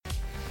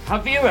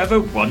Have you ever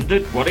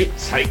wondered what it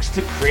takes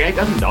to create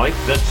a life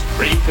that's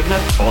free from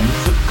the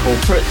bonds of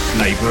corporate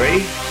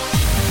slavery?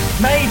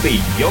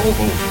 Maybe you're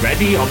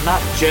already on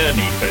that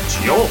journey, but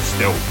you're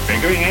still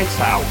figuring it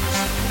out.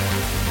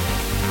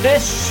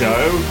 This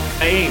show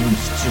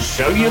aims to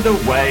show you the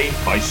way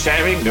by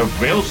sharing the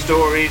real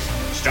stories,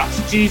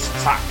 strategies,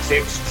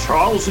 tactics,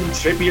 trials and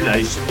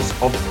tribulations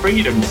of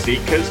freedom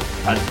seekers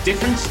at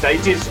different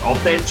stages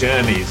of their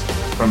journeys,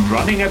 from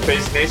running a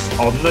business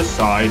on the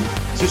side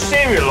to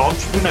serial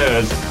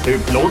entrepreneurs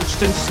who've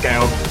launched and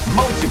scaled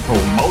multiple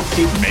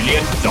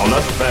multi-million dollar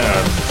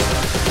firms.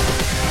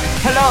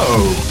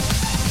 Hello,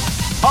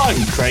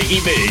 I'm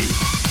Craigie B.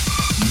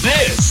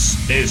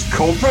 This is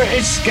Corporate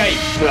Escape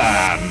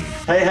Plan.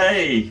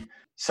 Hey.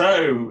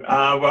 So,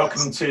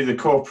 welcome to the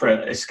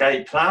Corporate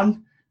Escape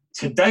Plan.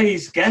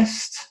 Today's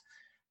guest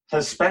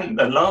has spent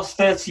the last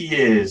 30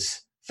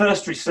 years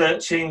first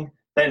researching,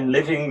 then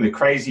living the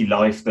crazy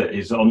life that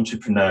is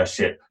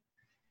entrepreneurship.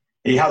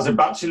 He has a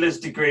bachelor's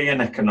degree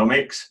in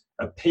economics,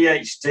 a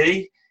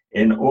PhD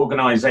in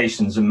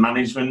organizations and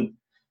management,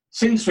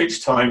 since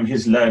which time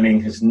his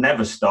learning has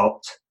never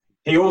stopped.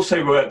 He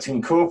also worked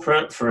in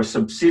corporate for a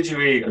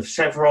subsidiary of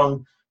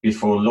Chevron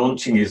before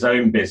launching his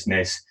own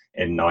business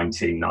in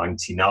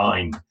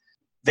 1999.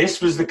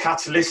 This was the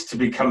catalyst to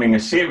becoming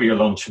a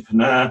serial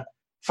entrepreneur,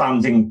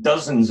 founding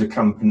dozens of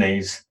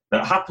companies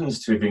that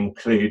happens to have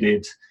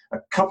included a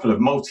couple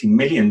of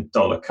multi-million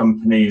dollar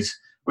companies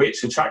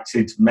which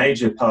attracted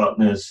major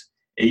partners,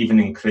 even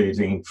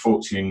including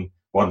Fortune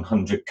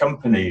 100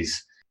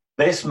 companies.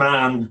 This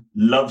man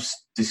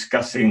loves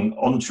discussing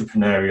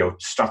entrepreneurial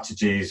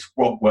strategies,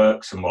 what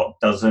works and what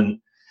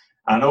doesn't,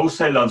 and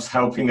also loves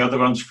helping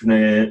other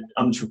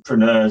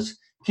entrepreneurs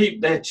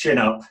keep their chin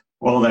up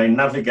while they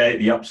navigate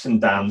the ups and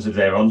downs of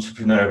their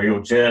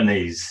entrepreneurial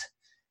journeys.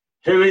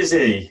 Who is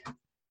he?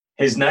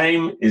 His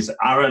name is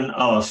Aaron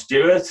R.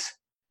 Stewart,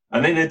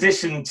 and in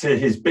addition to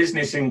his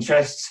business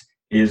interests,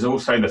 he is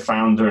also the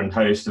founder and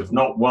host of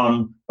not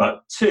one,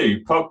 but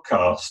two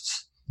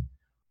podcasts.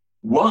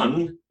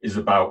 One is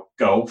about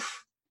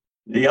golf.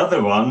 The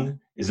other one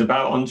is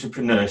about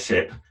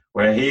entrepreneurship,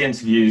 where he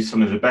interviews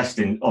some of the best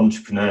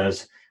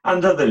entrepreneurs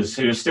and others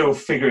who are still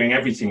figuring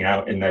everything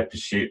out in their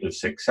pursuit of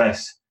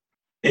success.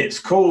 It's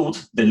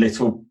called The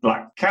Little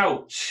Black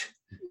Couch.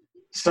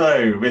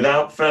 So,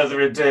 without further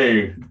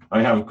ado,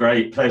 I have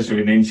great pleasure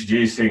in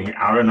introducing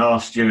Aaron R.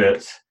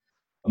 Stewart.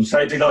 I'm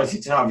so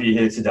delighted to have you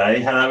here today.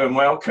 Hello and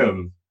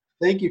welcome.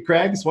 Thank you,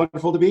 Craig. It's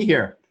wonderful to be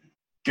here.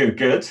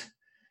 Good.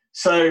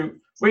 So,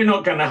 we're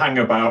not going to hang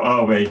about,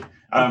 are we?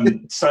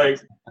 So,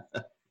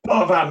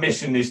 part of our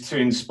mission is to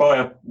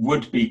inspire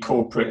would-be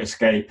corporate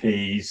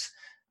escapees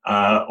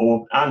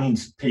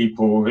and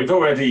people who've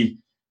already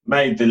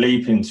made the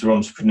leap into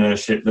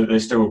entrepreneurship, but they're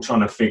still trying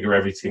to figure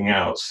everything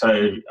out.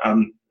 So,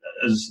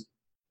 as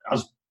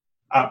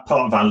part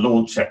of our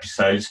launch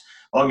episodes,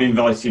 I'm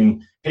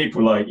inviting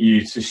people like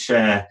you to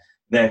share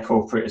their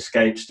corporate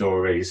escape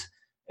stories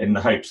in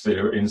the hopes that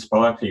it'll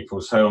inspire people.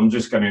 So I'm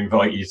just going to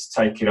invite you to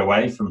take it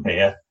away from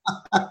here.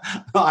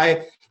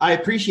 I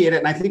appreciate it.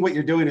 And I think what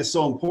you're doing is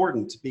so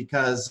important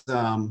because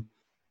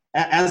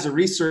as a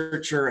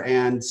researcher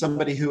and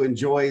somebody who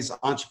enjoys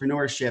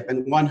entrepreneurship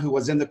and one who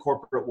was in the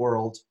corporate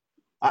world,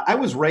 I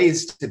was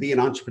raised to be an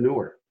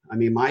entrepreneur. I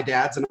mean, my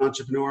dad's an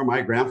entrepreneur.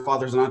 My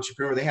grandfather's an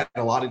entrepreneur. They had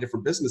a lot of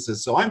different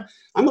businesses. So I'm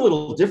a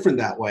little different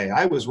that way.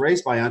 I was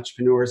raised by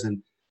entrepreneurs,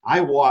 and I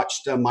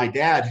watched my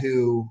dad,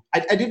 who I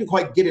didn't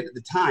quite get it at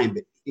the time,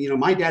 but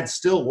my dad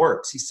still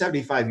works. He's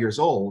 75 years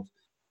old,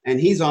 and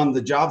he's on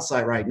the job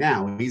site right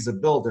now. He's a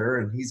builder,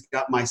 and he's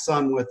got my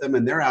son with him,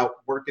 and they're out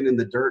working in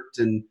the dirt,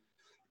 and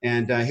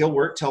he'll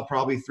work till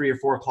probably 3 or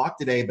 4 o'clock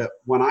today. But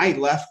when I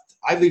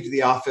leave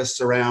the office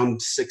around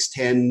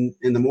 6:10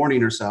 in the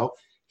morning or so.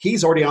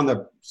 He's already on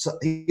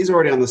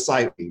the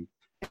site,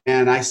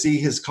 and I see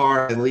his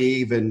car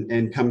leave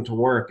and come to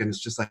work, and it's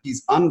just like,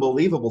 he's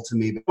unbelievable to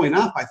me. But growing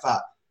up, I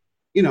thought,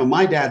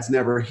 my dad's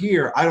never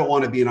here. I don't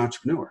want to be an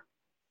entrepreneur.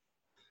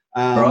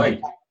 Right.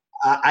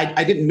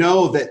 I didn't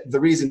know that the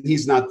reason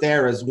he's not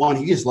there is, one,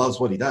 he just loves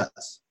what he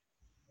does,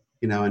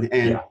 and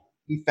yeah.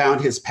 He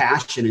found his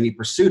passion and he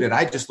pursued it.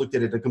 I just looked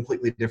at it a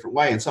completely different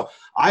way. And so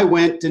I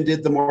went and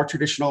did the more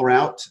traditional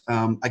route.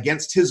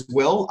 Against his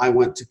will, I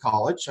went to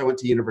college. I went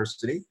to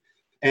university,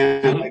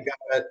 and I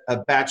got a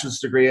bachelor's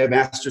degree, a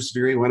master's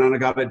degree, went on and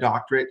got a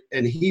doctorate.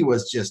 And he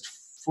was just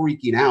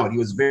freaking out. He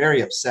was very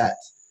upset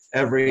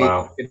every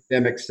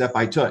academic step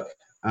I took.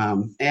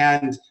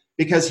 And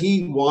because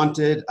he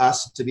wanted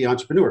us to be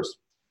entrepreneurs,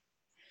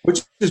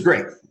 which is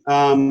great.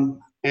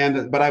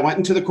 But I went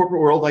into the corporate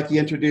world, like you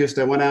introduced.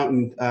 I went out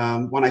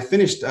and when I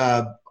finished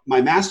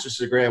my master's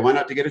degree, I went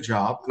out to get a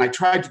job, and I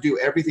tried to do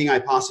everything I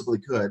possibly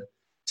could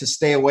to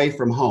stay away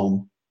from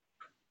home.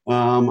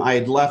 I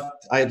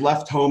had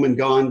left home and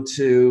gone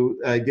to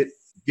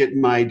get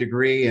my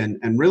degree,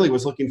 and really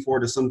was looking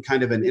forward to some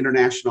kind of an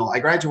international. I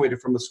graduated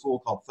from a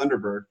school called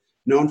Thunderbird,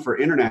 known for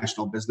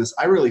international business.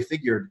 I really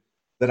figured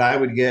that I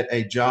would get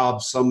a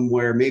job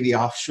somewhere, maybe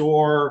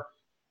offshore,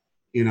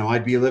 you know,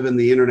 I'd be living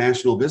the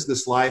international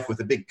business life with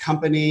a big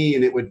company,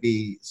 and it would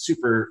be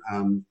super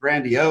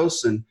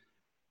grandiose. And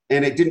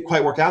it didn't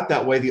quite work out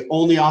that way. The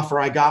only offer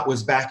I got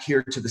was back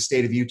here to the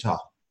state of Utah.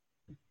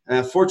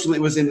 Fortunately,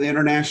 it was in the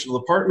international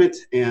department,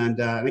 and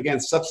again,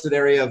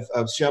 subsidiary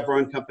of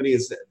Chevron Company.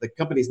 Is the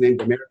company's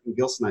named American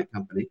Gilsonite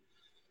Company.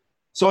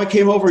 So I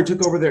came over and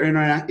took over their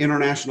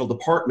international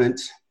department,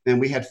 and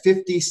we had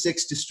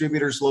 56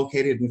 distributors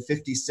located in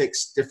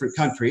 56 different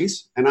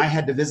countries, and I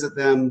had to visit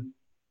them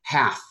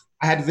half.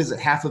 I had to visit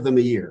half of them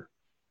a year.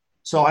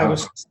 So I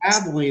was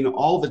traveling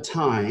all the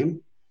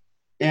time,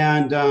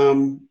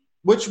 and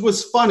which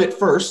was fun at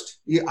first.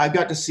 I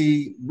got to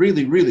see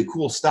really, really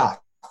cool stuff,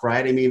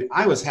 right? I mean,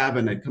 I was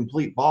having a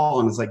complete ball,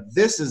 and it's like,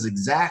 this is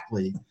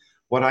exactly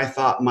what I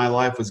thought my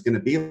life was going to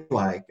be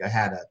like. I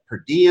had a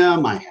per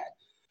diem. I had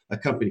a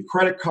company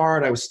credit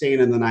card. I was staying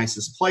in the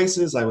nicest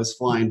places. I was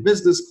flying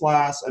business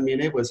class. I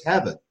mean, it was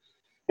heaven,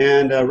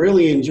 and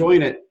really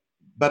enjoying it.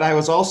 But I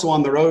was also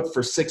on the road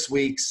for 6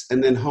 weeks,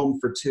 and then home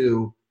for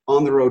 2,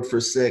 on the road for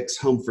 6,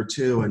 home for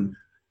 2,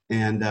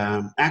 and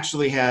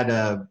actually had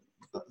a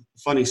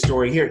funny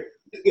story here.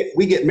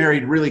 We get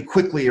married really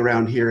quickly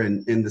around here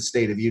in the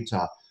state of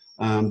Utah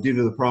due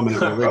to the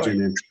prominent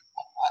religion. And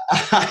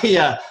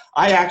I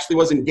actually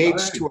was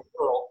engaged to a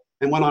girl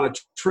and went on a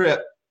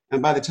trip.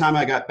 And by the time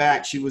I got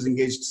back, she was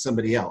engaged to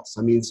somebody else.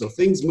 I mean, so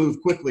things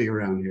move quickly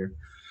around here.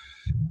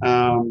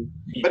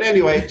 But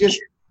anyway,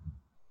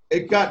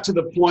 it got to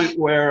the point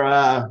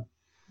where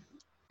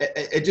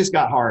it just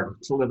got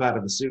hard to live out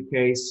of a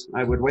suitcase.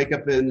 I would wake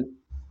up in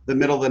the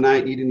middle of the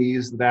night needing to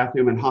use the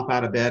bathroom and hop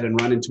out of bed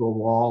and run into a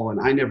wall, and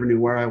I never knew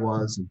where I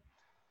was.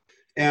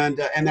 And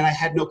then I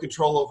had no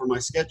control over my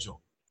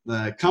schedule.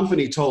 The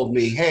company told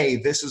me, hey,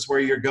 this is where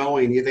you're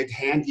going. They'd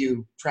hand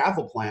you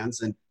travel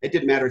plans, and it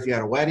didn't matter if you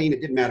had a wedding.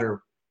 It didn't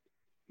matter.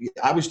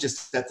 I was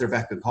just at their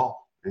beck and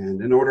call.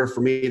 And in order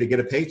for me to get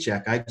a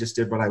paycheck, I just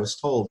did what I was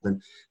told.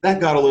 And that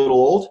got a little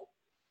old.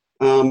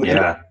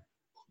 And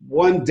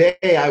one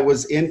day I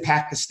was in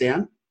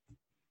Pakistan,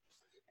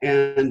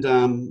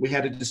 and we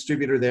had a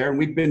distributor there, and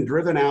we'd been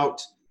driven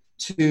out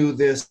to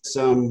this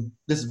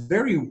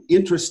very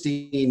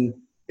interesting,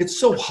 it's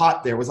so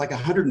hot there. It was like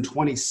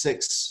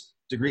 126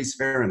 degrees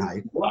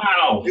Fahrenheit.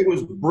 Wow. It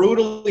was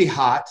brutally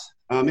hot.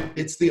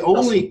 It's the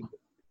only,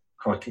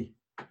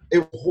 it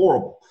was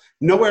horrible.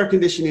 No air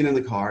conditioning in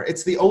the car.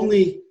 It's the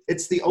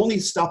only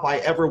stop I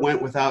ever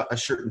went without a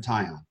shirt and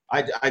tie on.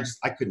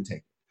 I couldn't take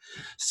it.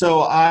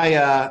 So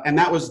and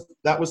that was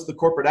the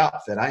corporate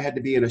outfit. I had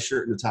to be in a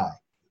shirt and a tie,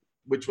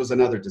 which was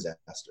another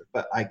disaster.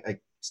 But I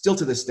still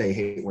to this day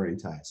hate wearing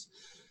ties.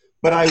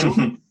 But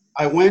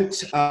I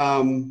went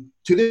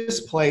to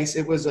this place.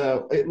 It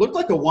looked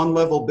like a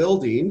one-level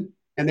building,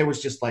 and there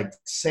was just like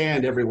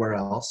sand everywhere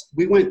else.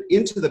 We went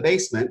into the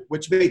basement,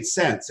 which made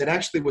sense. It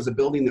actually was a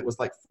building that was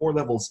like 4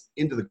 levels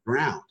into the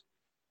ground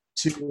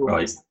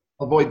to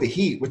avoid the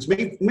heat, which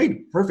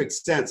made perfect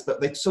sense.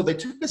 But they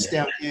took us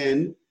down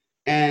in,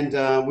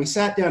 and we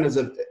sat down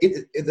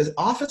the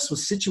office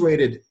was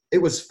situated.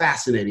 It was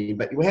fascinating,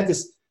 but we had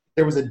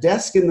there was a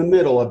desk in the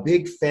middle, a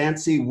big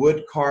fancy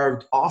wood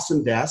carved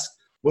awesome desk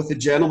with a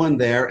gentleman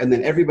there, and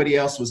then everybody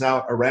else was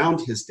out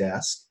around his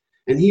desk.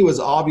 And he was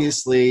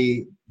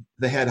obviously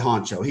the head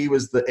honcho. He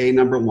was the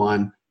number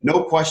one,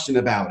 no question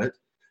about it.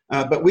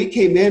 But we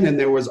came in, and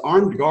there was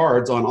armed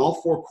guards on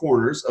all 4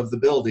 corners of the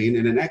building,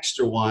 and an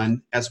extra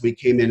one as we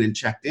came in and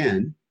checked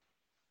in.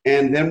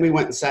 And then we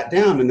went and sat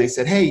down, and they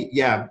said, hey,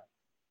 yeah,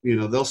 you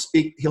know,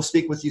 he'll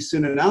speak with you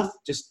soon enough.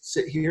 Just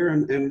sit here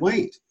and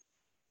wait.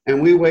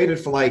 And we waited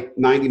for like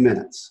 90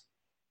 minutes.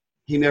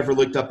 He never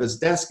looked up his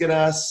desk at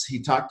us.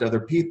 He talked to other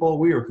people.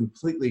 We were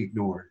completely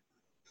ignored.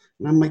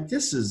 And I'm like,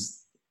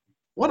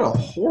 what a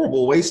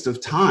horrible waste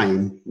of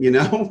time, you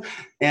know?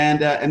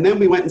 And then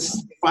we went and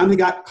finally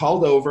got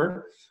called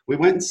over. We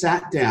went and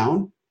sat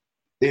down,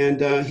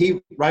 and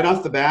he, right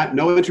off the bat,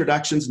 no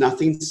introductions,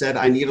 nothing, said,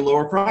 I need a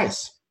lower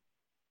price.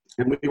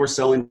 And we were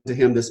selling to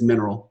him this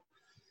mineral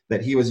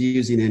that he was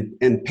using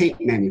in paint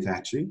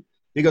manufacturing.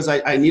 He goes,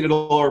 I needed a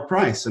lower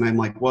price. And I'm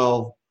like,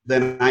 well,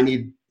 then I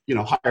need,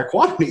 higher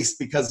quantities,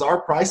 because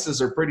our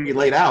prices are pretty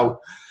laid out.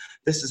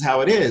 This is how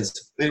it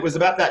is. And it was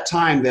about that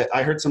time that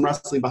I heard some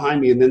rustling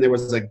behind me, and then there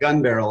was a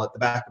gun barrel at the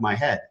back of my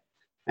head.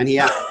 And he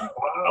asked,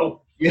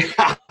 wow.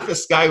 Yeah,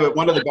 this guy,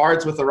 one of the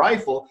guards with a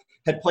rifle,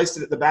 had placed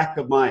it at the back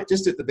of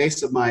just at the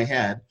base of my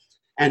head.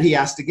 And he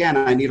asked again,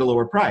 I need a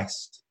lower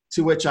price.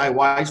 To which I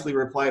wisely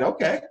replied,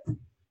 okay,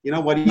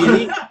 what do you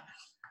need?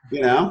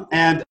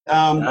 And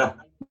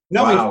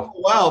knowing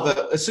full well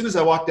that as soon as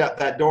I walked out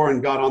that door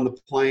and got on the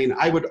plane,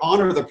 I would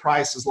honor the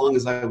price as long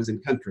as I was in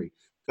country.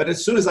 But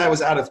as soon as I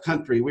was out of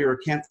country, we were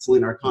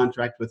canceling our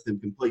contract with him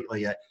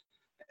completely.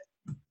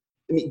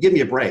 Give me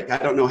a break. I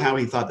don't know how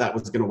he thought that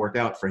was going to work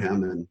out for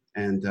him.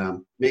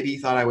 And maybe he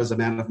thought I was a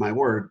man of my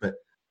word, but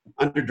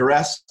under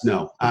duress,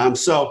 no.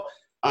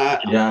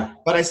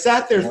 But I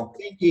sat there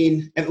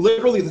thinking, and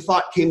literally the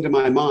thought came to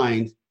my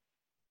mind,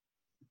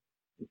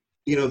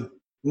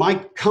 my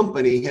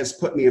company has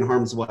put me in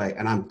harm's way,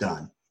 and I'm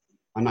done.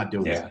 I'm not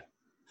doing it.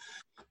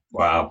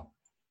 Wow.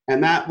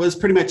 And that was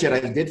pretty much it. I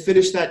did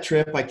finish that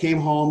trip. I came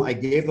home. I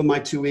gave them my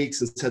 2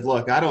 weeks and said,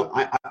 look,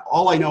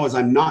 all I know is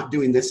I'm not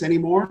doing this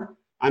anymore.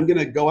 I'm going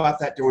to go out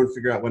that door and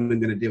figure out what I'm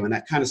going to do. And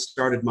that kind of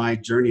started my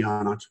journey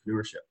on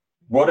entrepreneurship.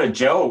 What a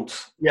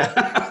jolt.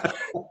 Yeah.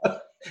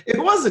 It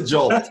was a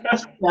jolt.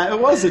 Yeah, it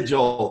was a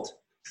jolt.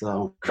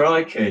 So.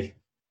 Crikey.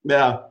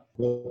 Yeah,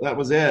 well, that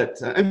was it.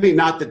 I mean,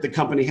 not that the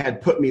company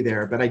had put me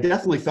there, but I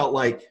definitely felt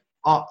like,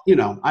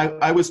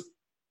 I was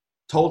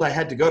told I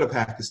had to go to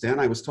Pakistan.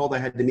 I was told I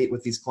had to meet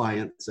with these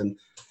clients. And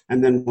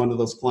then one of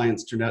those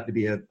clients turned out to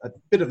be a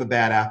bit of a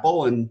bad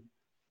apple, and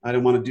I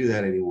didn't want to do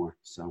that anymore.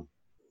 So.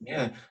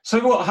 Yeah.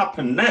 So what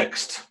happened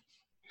next?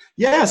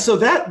 Yeah, so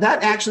that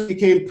actually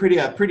became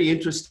pretty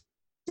interesting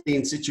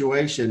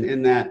situation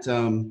in that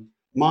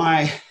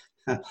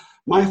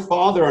my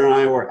father and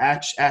I were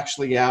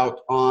actually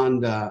out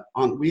on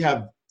we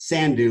have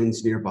sand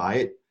dunes nearby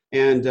it,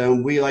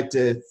 and we like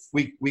to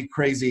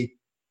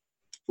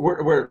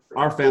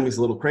our family's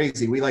a little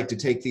crazy. We like to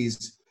take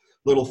these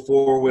little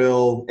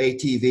 4-wheel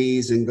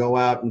ATVs and go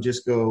out and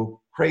just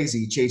go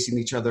crazy chasing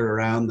each other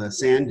around the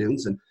sand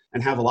dunes and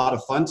have a lot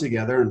of fun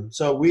together. And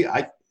so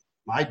I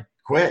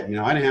quit,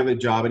 I didn't have a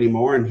job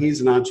anymore, and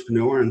he's an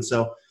entrepreneur. And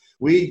so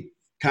we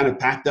kind of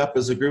packed up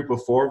as a group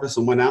of 4 of us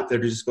and went out there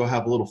to just go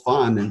have a little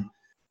fun. And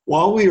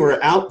while we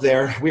were out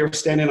there, we were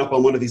standing up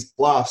on one of these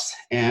bluffs,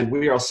 and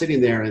we were all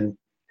sitting there and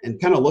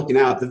kind of looking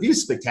out. The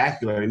view's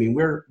spectacular. I mean,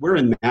 we're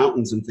in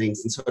mountains and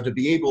things. And so to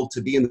be able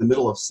to be in the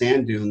middle of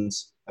sand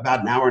dunes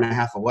about an hour and a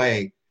half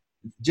away,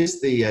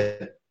 just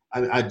the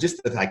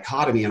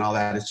dichotomy and all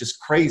that is just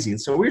crazy. And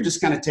so we were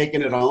just kind of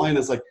taking it all in.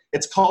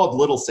 It's called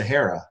Little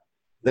Sahara,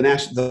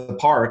 the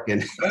park.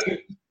 And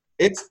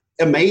it's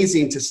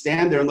amazing to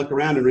stand there and look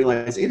around and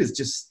realize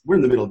we're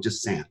in the middle of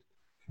just sand.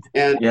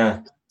 And yeah.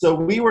 So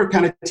we were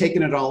kind of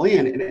taking it all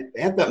in. And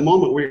at that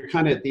moment, we were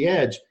kind of at the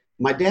edge.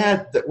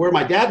 Where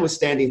my dad was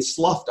standing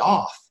sloughed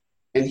off,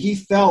 and he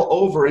fell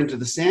over into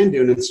the sand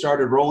dune and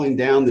started rolling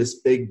down this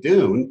big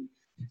dune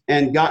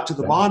and got to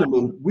the bottom.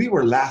 And we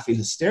were laughing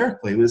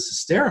hysterically. It was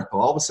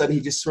hysterical. All of a sudden,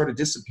 he just sort of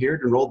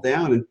disappeared and rolled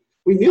down. And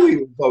we knew he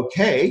was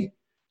okay,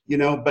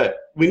 but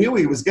we knew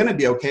he was going to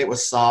be okay. It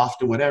was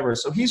soft and whatever.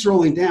 So he's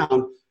rolling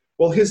down.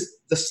 Well,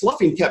 the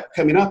sloughing kept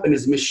coming up, and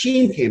his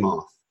machine came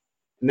off.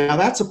 Now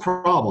that's a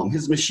problem.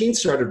 His machine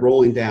started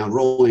rolling down,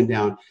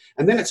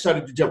 and then it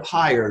started to jump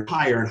higher and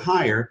higher and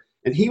higher,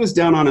 and he was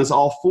down on his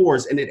all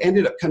fours, and it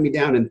ended up coming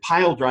down and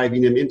pile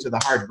driving him into the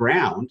hard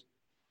ground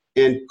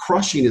and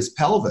crushing his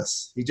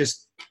pelvis. He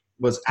just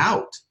was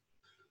out.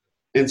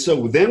 And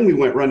so then we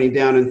went running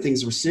down, and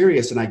things were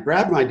serious, and I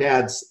grabbed my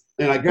dad's,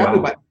 and I grabbed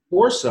him by the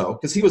torso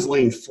because he was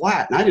laying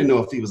flat, and I didn't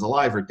know if he was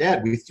alive or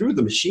dead. We threw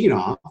the machine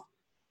off.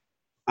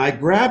 I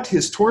grabbed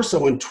his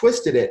torso and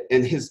twisted it,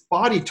 and his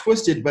body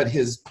twisted, but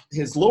his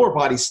lower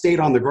body stayed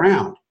on the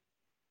ground.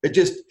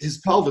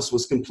 His pelvis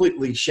was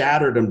completely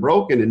shattered and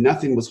broken, and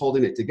nothing was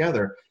holding it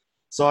together.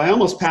 So I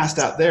almost passed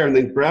out there, and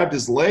then grabbed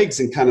his legs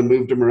and kind of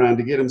moved him around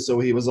to get him so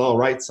he was all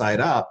right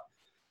side up.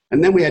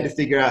 And then we had to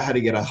figure out how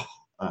to get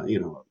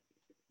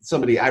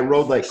somebody. I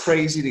rode like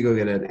crazy to go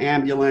get an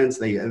ambulance.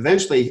 They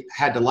eventually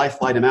had to life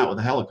flight him out with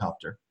a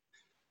helicopter.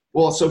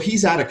 Well, so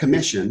he's out of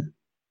commission.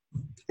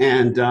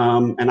 And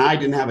I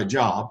didn't have a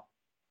job,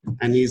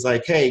 and he's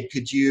like, hey,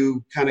 could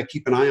you kind of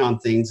keep an eye on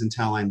things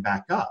until I'm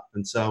back up?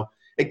 And so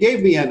it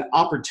gave me an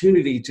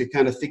opportunity to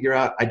kind of figure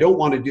out, I don't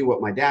want to do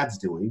what my dad's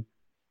doing.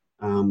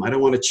 I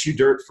don't want to chew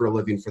dirt for a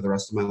living for the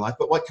rest of my life,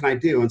 but what can I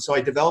do? And so I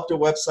developed a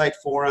website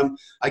for him.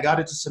 I got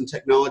into some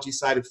technology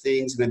side of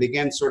things, and I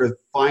began sort of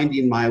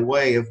finding my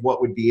way of what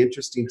would be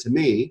interesting to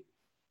me.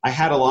 I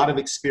had a lot of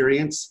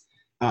experience,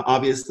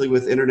 obviously,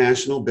 with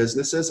international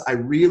businesses. I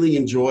really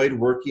enjoyed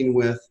working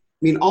with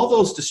all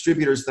those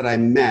distributors that I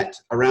met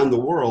around the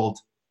world,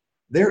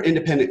 they're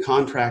independent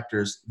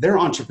contractors, they're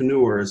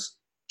entrepreneurs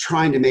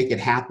trying to make it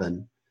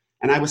happen.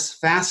 And I was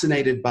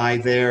fascinated by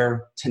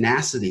their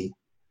tenacity.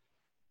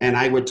 And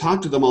I would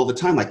talk to them all the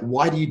time, like,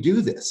 why do you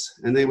do this?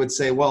 And they would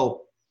say,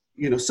 well,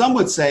 some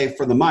would say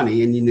for the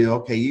money, and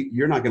okay,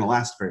 you're not going to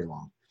last very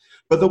long.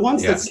 But the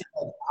ones that said,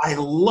 I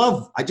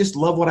just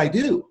love what I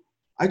do.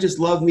 I just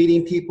love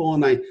meeting people,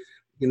 and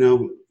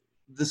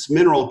this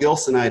mineral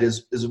gilsonite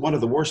is one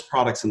of the worst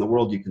products in the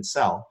world you can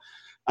sell.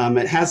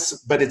 But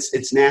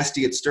it's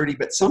nasty, it's sturdy,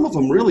 but some of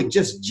them really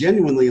just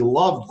genuinely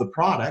loved the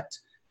product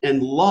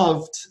and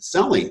loved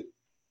selling.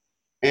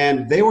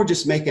 And they were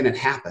just making it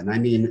happen.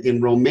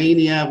 In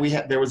Romania,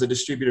 there was a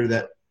distributor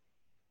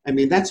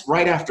that's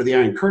right after the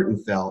Iron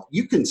Curtain fell.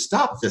 You can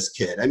stop this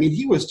kid.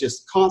 He was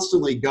just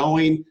constantly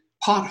going,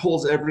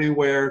 potholes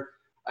everywhere.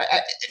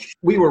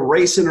 We were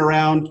racing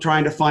around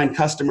trying to find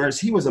customers.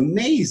 He was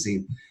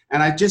amazing.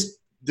 And I just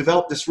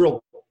developed this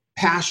real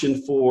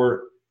passion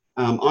for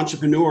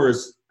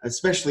entrepreneurs,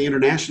 especially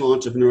international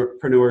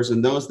entrepreneurs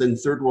and those in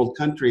third world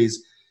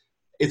countries.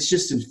 It's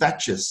just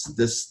infectious,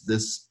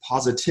 this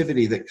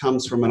positivity that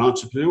comes from an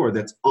entrepreneur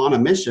that's on a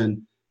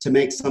mission to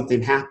make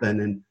something happen.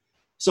 And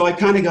so I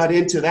kind of got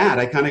into that.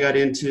 I kind of got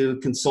into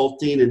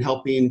consulting and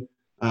helping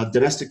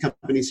domestic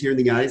companies here in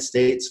the United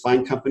States,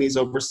 find companies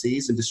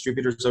overseas and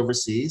distributors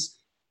overseas,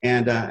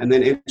 and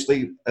then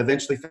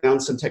eventually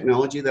found some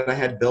technology that I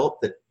had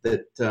built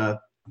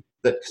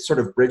that sort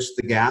of bridged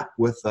the gap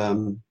with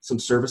some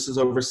services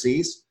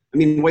overseas. I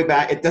mean, way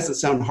back, it doesn't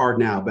sound hard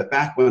now, but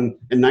back when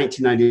in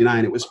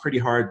 1999, it was pretty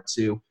hard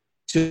to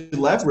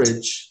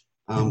leverage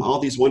all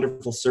these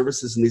wonderful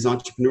services and these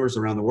entrepreneurs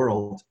around the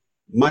world.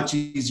 Much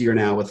easier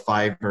now with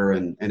Fiverr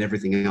and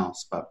everything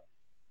else. But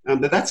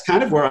that's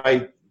kind of where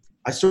I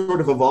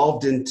sort of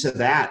evolved into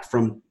that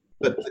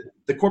but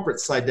the corporate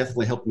side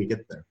definitely helped me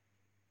get there.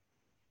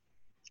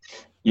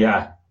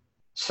 Yeah.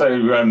 So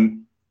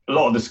a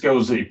lot of the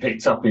skills that you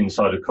picked up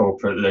inside of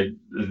corporate,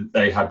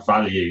 they had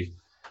value.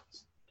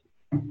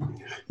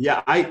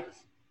 Yeah,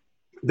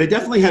 they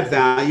definitely had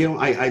value.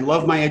 I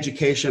love my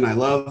education. I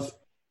love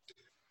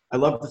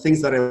the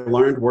things that I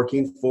learned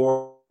working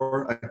for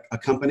a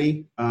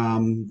company,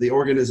 the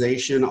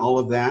organization, all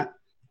of that.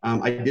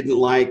 I didn't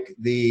like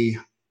the,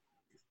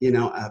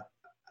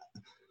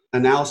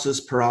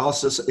 analysis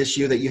paralysis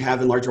issue that you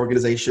have in large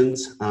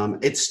organizations.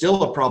 It's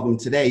still a problem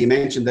today. You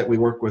mentioned that we've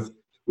worked with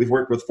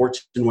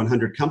Fortune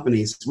 100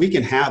 companies. We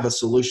can have a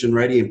solution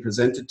ready and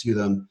present it to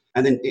them,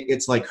 and then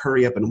it's like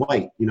hurry up and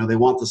wait. They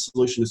want the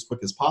solution as quick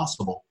as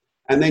possible,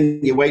 and then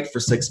you wait for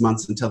 6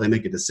 months until they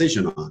make a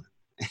decision on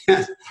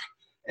it.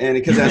 And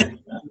because that's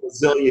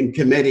a zillion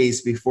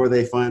committees before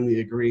they finally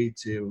agree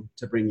to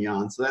bring you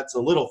on. So that's a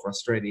little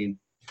frustrating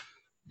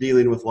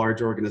dealing with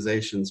large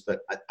organizations. But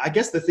I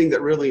guess the thing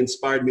that really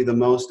inspired me the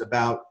most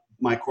about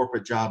my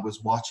corporate job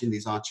was watching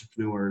these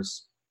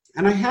entrepreneurs.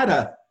 And I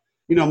had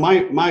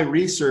my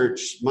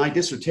research, my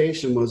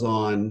dissertation was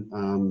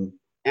on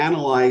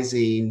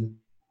analyzing.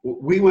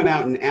 We went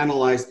out and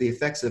analyzed the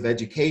effects of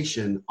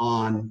education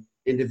on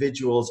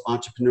individuals'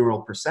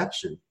 entrepreneurial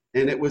perception.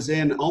 And it was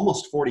in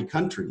almost 40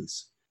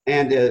 countries.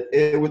 And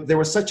there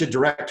was such a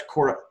direct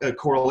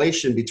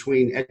correlation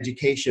between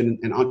education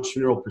and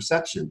entrepreneurial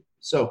perception.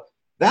 So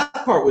that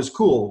part was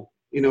cool,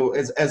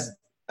 as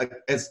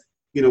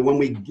when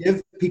we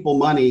give people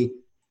money,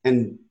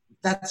 and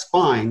that's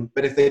fine,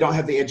 but if they don't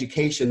have the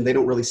education, they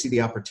don't really see the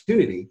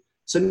opportunity.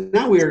 So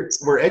now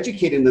we're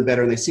educating them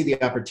better, and they see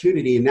the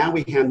opportunity, and now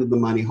we hand them the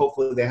money.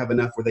 Hopefully they have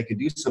enough where they can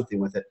do something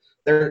with it.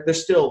 They're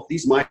still,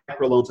 these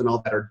microloans and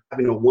all that are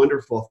having a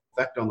wonderful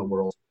effect on the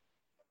world.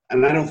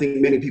 And I don't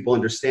think many people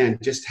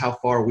understand just how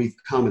far we've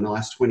come in the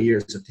last 20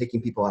 years of taking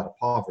people out of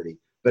poverty,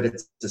 but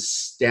it's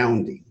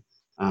astounding.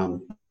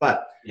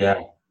 But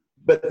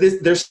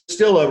there's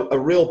still a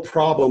real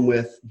problem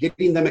with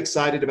getting them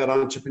excited about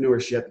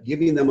entrepreneurship,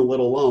 giving them a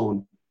little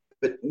loan,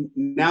 but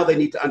now they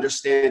need to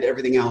understand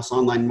everything else,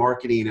 online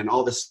marketing and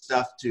all this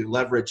stuff to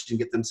leverage and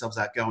get themselves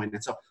out going.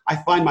 And so I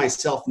find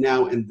myself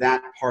now in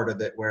that part of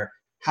it, where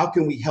how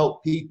can we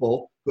help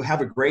people who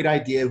have a great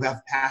idea, who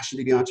have passion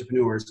to be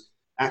entrepreneurs,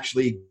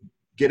 actually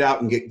get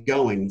out and get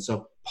going.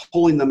 So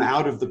pulling them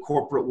out of the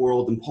corporate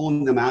world and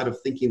pulling them out of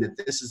thinking that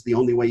this is the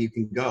only way you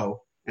can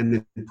go, and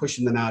then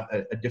pushing them out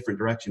a different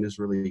direction is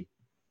really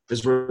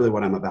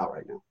what I'm about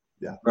right now.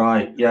 Yeah.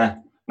 Right. Yeah.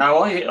 Now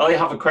I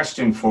have a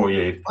question for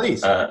you.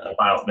 Please.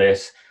 About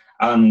this,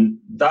 and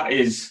that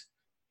is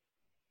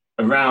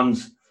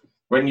around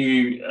when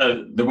you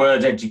the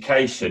word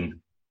education.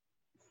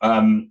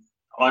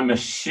 I'm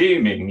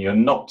assuming you're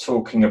not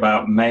talking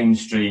about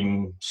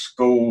mainstream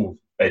school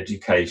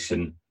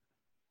education,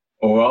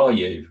 or are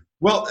you?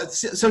 Well,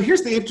 so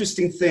here's the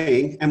interesting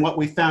thing, and what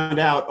we found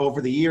out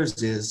over the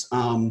years is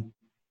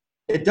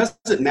it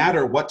doesn't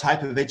matter what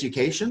type of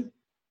education,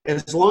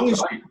 as long as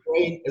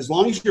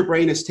your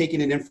brain is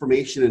taking in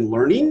information and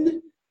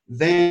learning,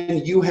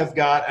 then you have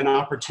got an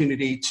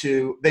opportunity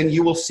then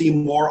you will see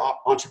more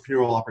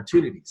entrepreneurial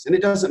opportunities. And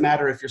it doesn't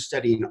matter if you're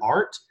studying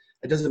art,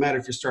 it doesn't matter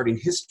if you're studying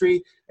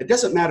history, it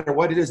doesn't matter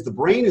what it is. The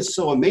brain is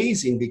so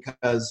amazing,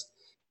 because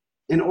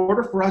in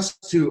order for us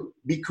to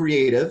be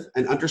creative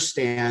and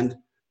understand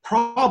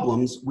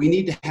problems, we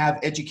need to have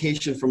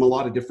education from a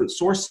lot of different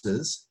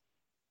sources.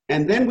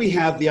 And then we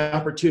have the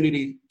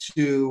opportunity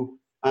to,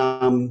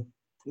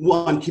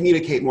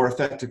 communicate more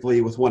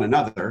effectively with one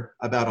another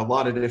about a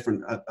lot of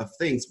different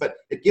things. But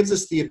it gives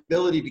us the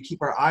ability to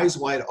keep our eyes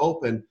wide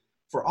open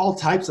for all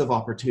types of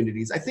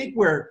opportunities. I think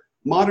where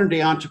modern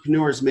day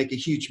entrepreneurs make a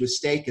huge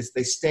mistake is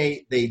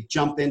they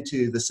jump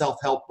into the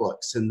self-help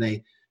books, and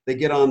they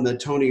get on the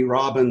Tony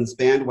Robbins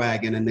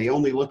bandwagon, and they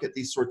only look at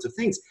these sorts of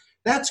things.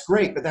 That's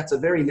great, but that's a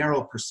very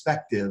narrow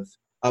perspective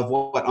of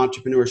what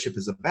entrepreneurship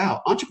is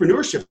about.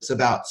 Entrepreneurship is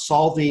about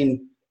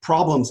solving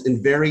problems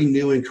in very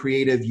new and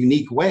creative,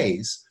 unique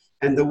ways.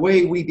 And the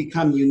way we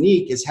become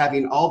unique is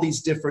having all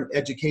these different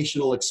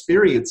educational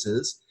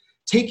experiences,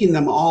 taking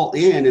them all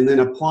in, and then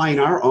applying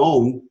our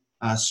own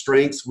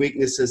strengths,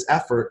 weaknesses,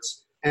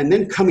 efforts, and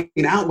then coming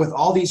out with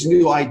all these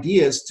new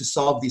ideas to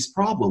solve these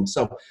problems.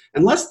 So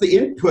unless the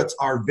inputs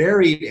are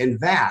varied and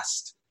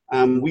vast,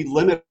 we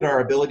limit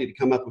our ability to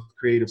come up with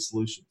creative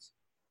solutions.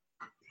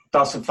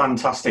 That's a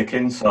fantastic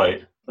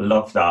insight. I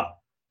love that.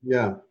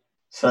 Yeah.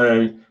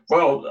 So,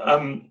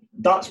 well,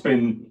 that's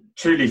been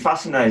truly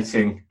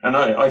fascinating. And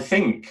I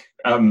think,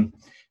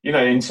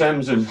 in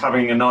terms of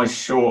having a nice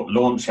short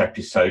launch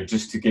episode,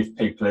 just to give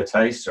people a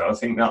taster, I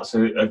think that's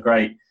a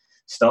great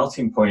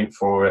starting point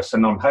for us.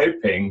 And I'm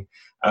hoping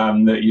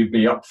that you'd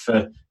be up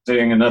for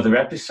doing another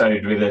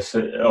episode with us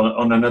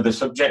on another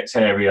subject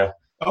area.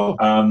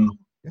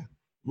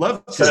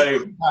 Love to.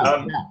 So,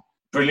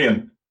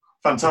 brilliant.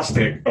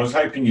 Fantastic. I was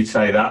hoping you'd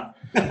say that.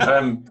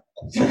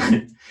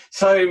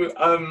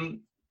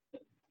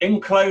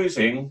 In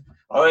closing,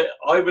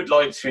 I would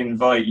like to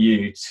invite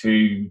you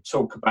to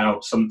talk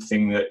about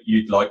something that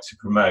you'd like to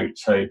promote.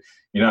 So,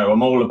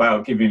 I'm all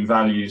about giving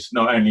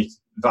not only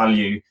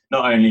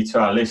to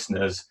our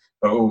listeners,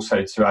 but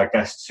also to our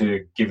guests,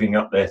 to giving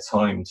up their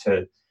time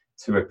to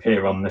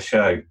appear on the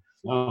show.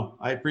 Oh,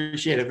 I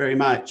appreciate it very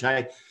much.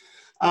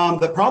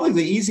 But probably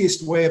the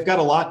easiest way, I've got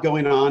a lot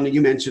going on.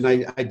 You mentioned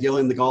I deal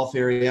in the golf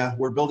area.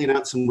 We're building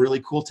out some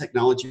really cool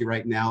technology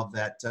right now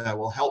that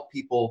will help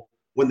people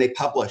when they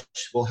publish,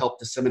 will help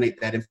disseminate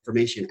that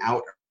information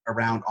out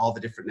around all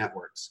the different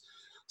networks.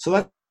 So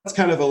that's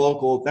kind of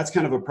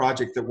a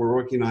project that we're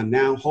working on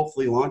now,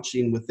 hopefully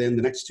launching within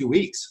the next 2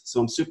 weeks. So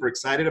I'm super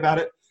excited about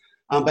it.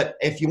 But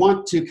if you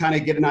want to kind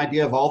of get an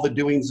idea of all the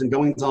doings and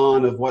goings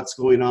on of what's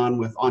going on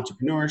with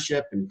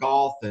entrepreneurship and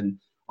golf and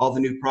all the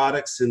new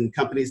products and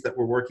companies that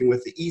we're working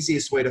with, the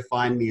easiest way to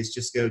find me is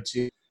just go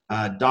to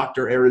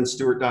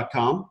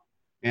draaronstewart.com.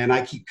 And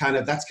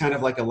that's kind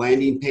of like a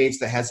landing page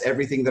that has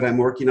everything that I'm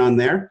working on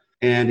there.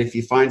 And if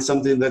you find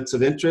something that's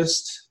of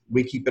interest,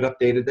 we keep it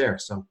updated there.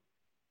 So,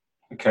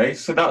 okay,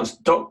 so that's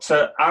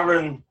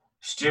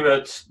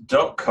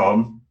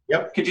draaronstewart.com.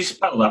 Yep. Could you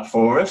spell that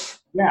for us?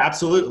 Yeah,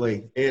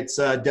 absolutely. It's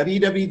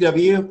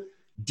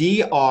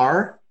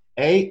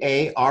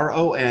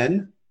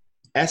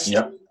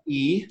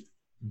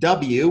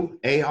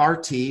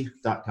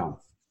www.draaronstewart.com.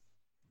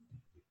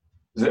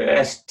 Is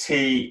it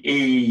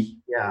STEW?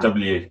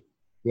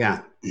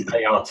 Yeah.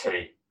 ART.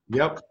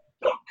 Yep.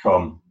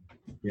 .com.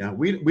 Yeah,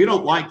 we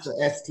don't like the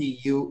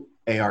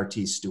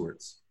STUART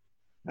Stewarts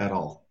at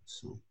all.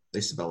 So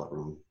they spell it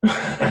wrong.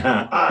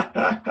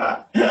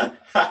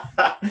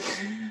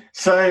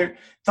 So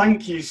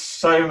thank you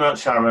so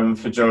much, Aaron,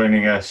 for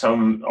joining us.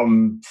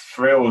 I'm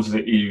thrilled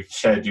that you've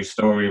shared your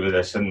story with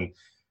us, and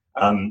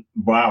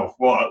wow,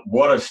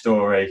 what a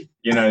story.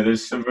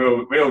 There's some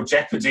real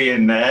jeopardy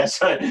in there.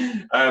 So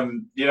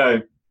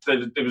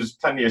there was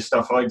plenty of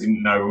stuff I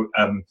didn't know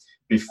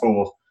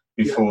before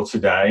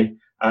today.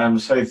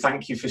 So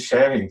thank you for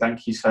sharing.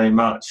 Thank you so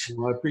much.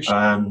 Well, I appreciate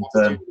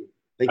it.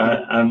 Thank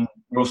you. And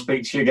we'll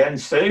speak to you again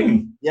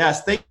soon.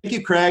 Yes, thank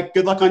you, Craig.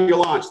 Good luck on your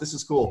launch. This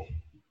is cool.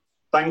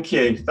 Thank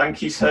you.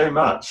 Thank you so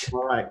much.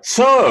 All right.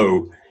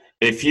 So,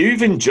 if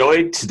you've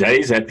enjoyed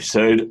today's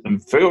episode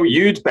and feel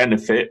you'd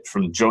benefit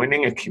from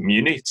joining a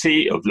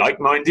community of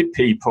like-minded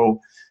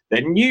people,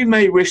 then you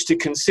may wish to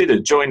consider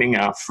joining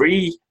our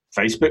free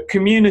Facebook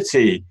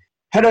community.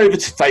 Head over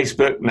to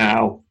Facebook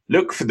now,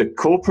 look for the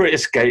Corporate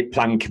Escape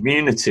Plan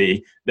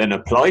community, then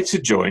apply to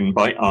join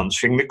by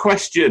answering the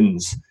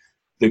questions.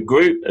 The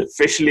group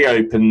officially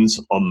opens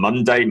on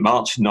Monday,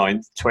 March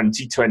 9th,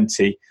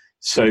 2020.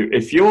 So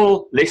if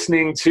you're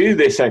listening to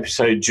this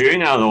episode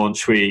during our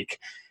launch week,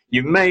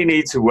 you may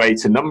need to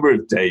wait a number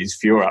of days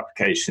for your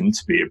application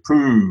to be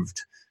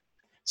approved.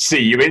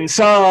 See you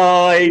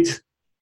inside!